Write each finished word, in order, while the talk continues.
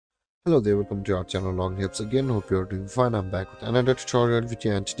Hello there, welcome to our channel Login Helps again. Hope you're doing fine. I'm back with another tutorial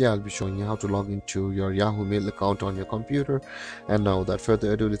video, and today I'll be showing you how to log into your Yahoo Mail account on your computer. And now without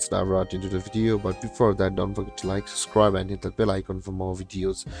further ado, let's dive right into the video. But before that, don't forget to like, subscribe and hit the bell icon for more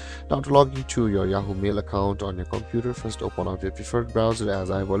videos. Now to log into your Yahoo Mail account on your computer, first open up your preferred browser, as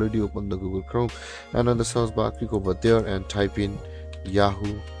I've already opened the Google Chrome, and on the search bar click over there and type in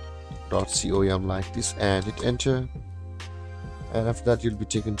yahoo.com like this and hit enter. And after that, you'll be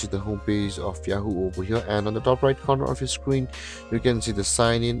taken to the home page of Yahoo over here, and on the top right corner of your screen you can see the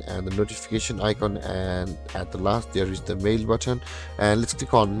sign in and the notification icon, and at the last there is the mail button. And let's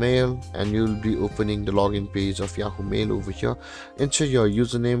click on mail, and you'll be opening the login page of Yahoo Mail over here. Enter your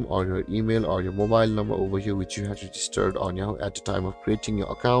username or your email or your mobile number over here which you had registered on Yahoo at the time of creating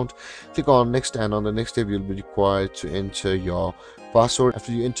your account. Click on next, and on the next step you'll be required to enter your password.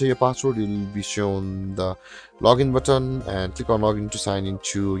 After you enter your password, you'll be shown the login button, and click on login to sign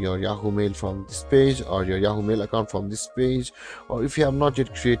into your Yahoo Mail from this page, or your Yahoo Mail account from this page. Or if you have not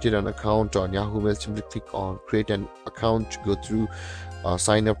yet created an account on Yahoo Mail, simply click on create an account to go through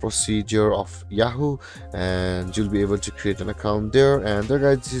sign up procedure of Yahoo, and you'll be able to create an account there. And there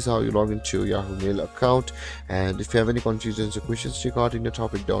guys, this is how you log into your Yahoo Mail account. And if you have any confusions or questions regarding the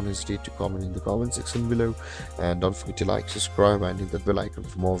topic, don't hesitate to comment in the comment section below, and don't forget to like, subscribe and hit that bell icon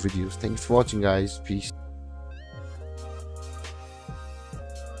for more videos. Thanks for watching guys. Peace.